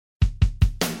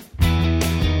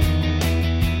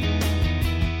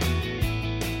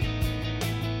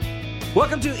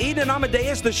Welcome to Eden and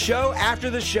Amadeus, the show after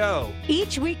the show.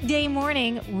 Each weekday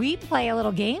morning, we play a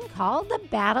little game called the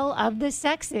Battle of the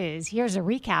Sexes. Here's a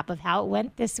recap of how it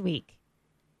went this week.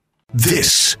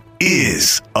 This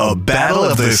is a Battle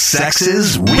of the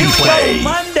Sexes replay.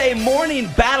 Monday morning,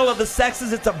 Battle of the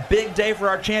Sexes. It's a big day for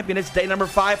our champion. It's day number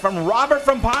 5 from Robert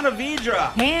from Ponte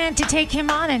Vedra. And to take him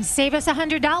on and save us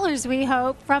 $100, we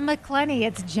hope, from McCloney,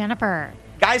 it's Jennifer.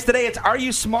 Guys, today it's Are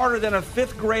You Smarter Than a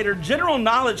Fifth Grader General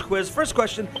Knowledge Quiz. First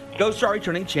question goes to our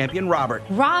returning champion, Robert.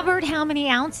 Robert, how many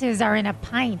ounces are in a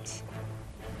pint?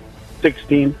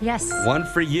 16. Yes. One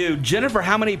for you. Jennifer,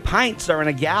 how many pints are in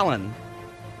a gallon?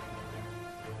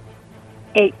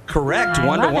 8. Correct, I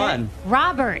 1 to love 1. it.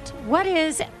 Robert, what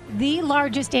is the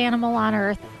largest animal on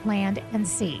Earth, land, and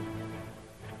sea?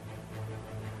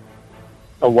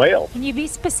 A whale. Can you be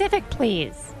specific,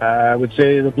 please? I would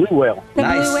say the blue whale. The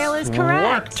Nice blue whale is work.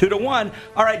 correct. 2 to 1.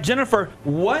 All right, Jennifer,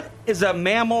 what is a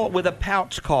mammal with a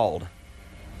pouch called?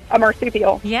 A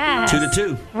marsupial. Yes. 2 to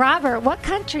 2. Robert, what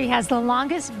country has the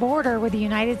longest border with the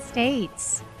United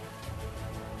States?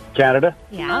 Canada.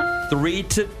 Yeah. 3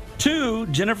 to 2.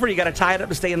 Jennifer, you got to tie it up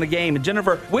to stay in the game. And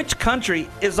Jennifer, which country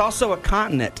is also a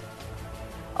continent?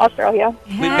 Australia.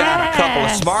 We've got a couple of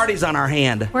Yes. Smarties on our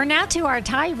hand. We're now to our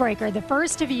tiebreaker. The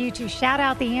first of you to shout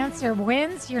out the answer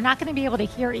wins. You're not going to be able to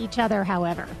hear each other,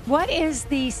 however. What is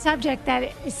the subject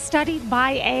that is studied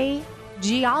by a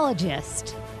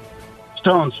geologist?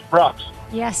 Stones. Rocks.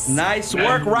 Yes. Nice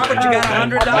work, Robert. You got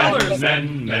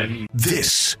 $100.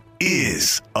 This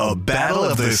is a Battle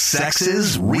of the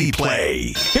Sexes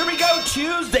replay. Here we go.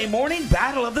 Tuesday morning,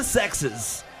 Battle of the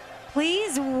Sexes.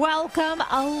 Please welcome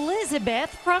Elizabeth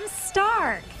from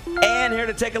Stark. And here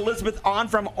to take Elizabeth on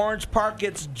from Orange Park,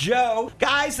 it's Joe.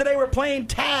 Guys, today we're playing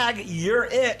Tag, You're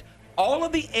It. All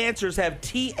of the answers have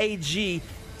T-A-G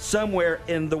somewhere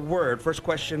in the word. First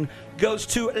question goes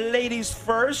to ladies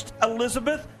first.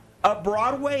 Elizabeth, a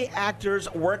Broadway actor's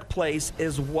workplace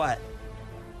is what?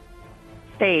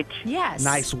 Stage. Yes.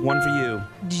 Nice, one for you.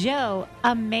 Joe,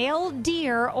 a male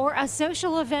deer or a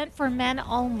social event for men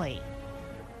only?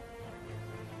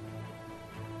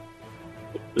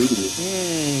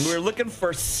 We're looking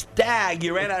for stag.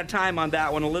 You ran out of time on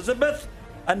that one, Elizabeth.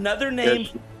 Another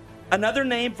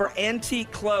name for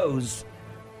antique clothes.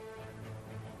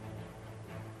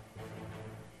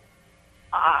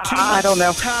 I don't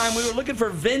know. Time. We were looking for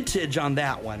vintage on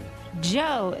that one.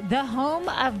 Joe, the home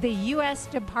of the U.S.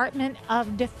 Department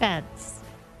of Defense.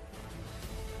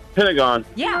 Pentagon.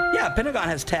 Yeah, Pentagon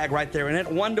has tag right there in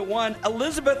it. 1 to 1.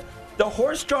 Elizabeth, the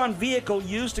horse-drawn vehicle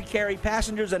used to carry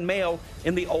passengers and mail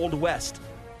in the Old West.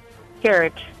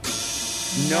 Carriage.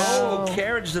 No,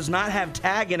 carriage does not have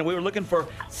tag in it. We were looking for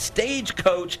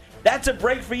stagecoach. That's a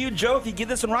break for you, Joe. If you get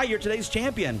this one right, you're today's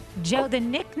champion. Joe, the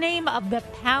nickname of the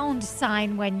pound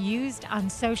sign when used on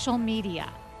social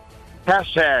media.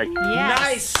 Hashtag.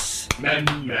 Yes.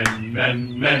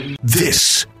 Men.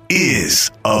 This is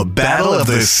a Battle of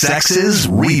the Sexes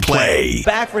replay.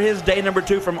 Back for his day number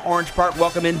 2 from Orange Park.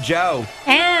 Welcome in, Joe.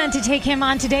 And to take him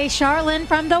on today, Charlene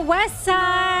from the West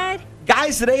Side.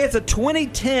 Guys, today it's a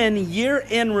 2010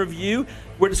 year-end review.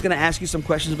 We're just going to ask you some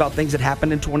questions about things that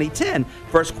happened in 2010.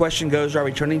 First question goes to our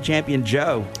returning champion,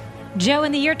 Joe. Joe,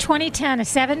 in the year 2010, a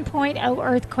 7.0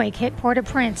 earthquake hit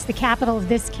Port-au-Prince, the capital of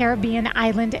this Caribbean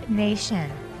island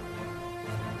nation.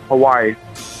 Hawaii.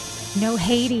 No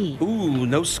Haiti. Ooh,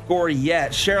 no score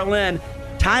yet. Sherilyn,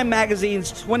 Time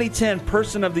Magazine's 2010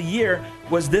 Person of the Year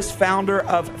was this founder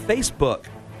of Facebook.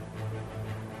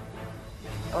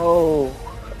 Oh,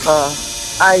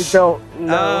 I don't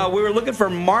know. We were looking for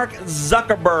Mark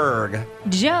Zuckerberg.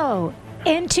 Joe,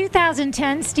 in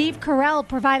 2010, Steve Carell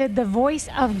provided the voice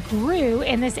of Gru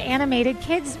in this animated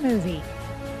kids movie.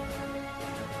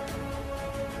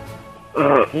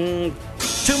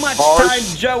 Too much time,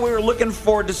 Joe. We were looking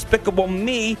for Despicable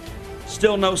Me.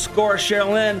 Still no score,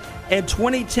 Sherilyn. In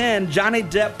 2010, Johnny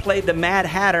Depp played the Mad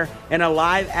Hatter in a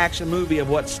live-action movie of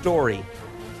what story?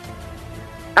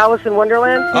 Alice in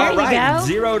Wonderland. There All you right, go.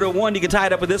 0 to 1. You can tie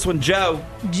it up with this one, Joe.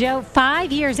 Joe,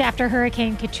 5 years after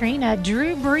Hurricane Katrina,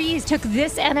 Drew Brees took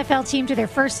this NFL team to their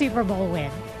first Super Bowl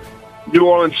win. New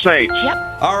Orleans Saints.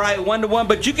 Yep. All right, 1 to 1.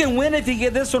 But you can win if you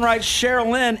get this one right,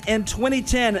 Sherilyn. In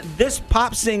 2010, this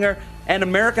pop singer and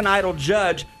American Idol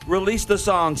judge released the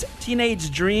songs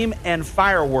Teenage Dream and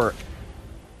Firework.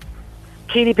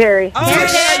 Katy Perry. Oh,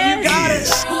 yeah, you got it.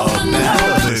 Is a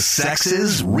Battle of the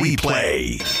Sexes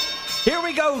replay. Here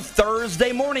we go,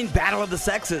 Thursday morning, Battle of the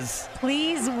Sexes.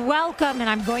 Please welcome, and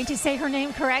I'm going to say her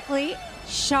name correctly,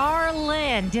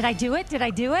 Charlene. Did I do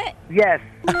it? Yes.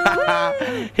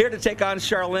 Here to take on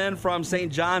Charlene from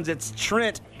St. John's, it's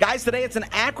Trent. Guys, today it's an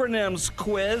acronyms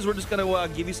quiz. We're just going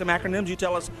to give you some acronyms. You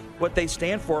tell us what they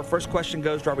stand for. First question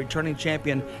goes to our returning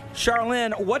champion,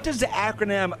 Charlene. What does the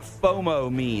acronym FOMO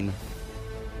mean?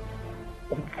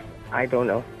 I don't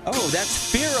know. Oh, that's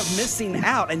fear of missing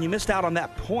out, and you missed out on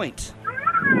that point.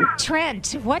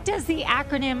 Trent, what does the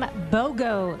acronym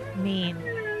BOGO mean?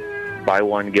 Buy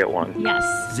one, get one.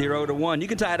 Yes. 0 to 1. You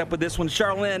can tie it up with this one.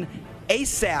 Charlene,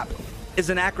 ASAP is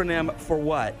an acronym for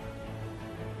what?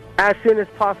 As soon as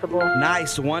possible.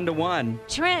 Nice. 1 to 1.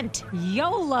 Trent,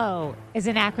 YOLO is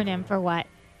an acronym for what?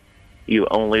 You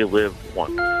only live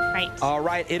once. Right. All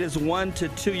right. It is 1 to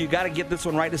 2. You got to get this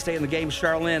one right to stay in the game.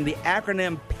 Charlene, the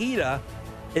acronym PETA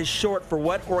is short for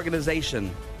what organization?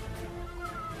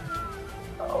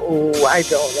 Oh, I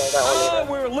don't know that one.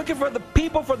 Oh, we were looking for the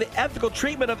people for the ethical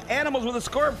treatment of animals with a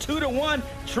score of 2 to 1.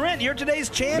 Trent, you're today's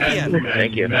champion.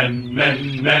 Thank you.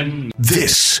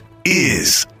 This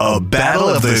is a Battle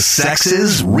of the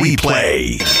Sexes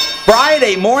replay.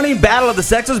 Friday morning, Battle of the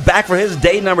Sexes, back for his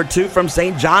day number 2 from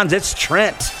St. John's. It's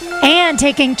Trent. And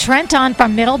taking Trent on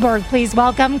from Middleburg, please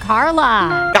welcome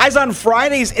Carla. Guys, on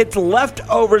Fridays, it's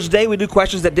Leftovers Day. We do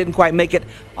questions that didn't quite make it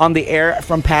on the air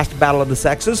from past Battle of the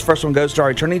Sexes. First one goes to our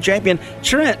returning champion,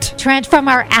 Trent. Trent, from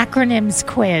our acronyms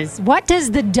quiz, what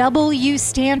does the W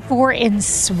stand for in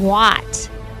SWAT?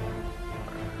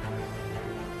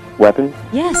 Weapon?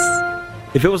 Yes.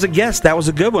 If it was a guess, that was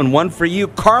a good one. One for you.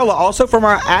 Carla, also from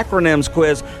our acronyms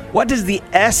quiz, what does the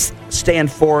S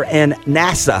stand for in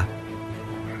NASA?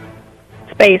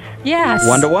 Space. Yes.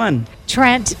 1 to 1.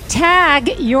 Trent,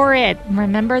 tag, you're it.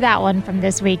 Remember that one from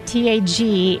this week. TAG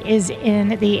is in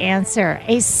the answer.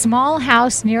 A small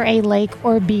house near a lake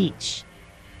or beach.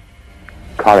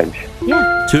 Cottage.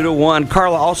 Yeah. 2 to 1.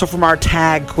 Carla, also from our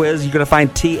tag quiz, you're going to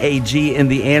find TAG in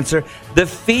the answer. The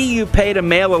fee you pay to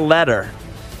mail a letter.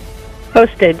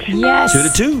 Postage. Yes. 2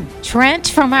 to 2. Trent,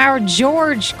 from our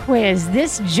George quiz.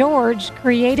 This George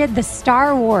created the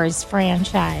Star Wars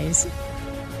franchise.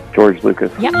 George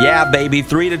Lucas. Yep. Yeah, baby.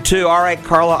 3 to 2. All right,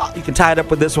 Carla, you can tie it up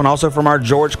with this one. Also from our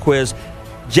George quiz,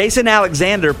 Jason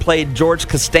Alexander played George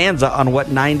Costanza on what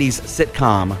 90s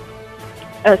sitcom?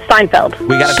 Seinfeld.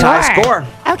 We got a tie score.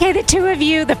 Okay, the two of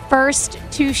you, the first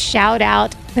to shout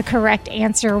out the correct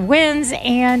answer wins,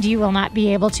 and you will not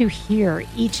be able to hear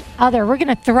each other. We're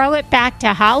going to throw it back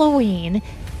to Halloween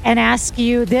and ask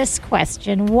you this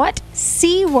question. What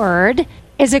C word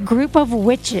is a group of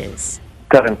witches?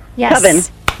 Coven. Yes. Coven.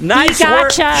 Nice We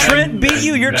work. gotcha. Trent beat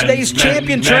you. You're today's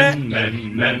champion,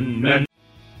 Trent.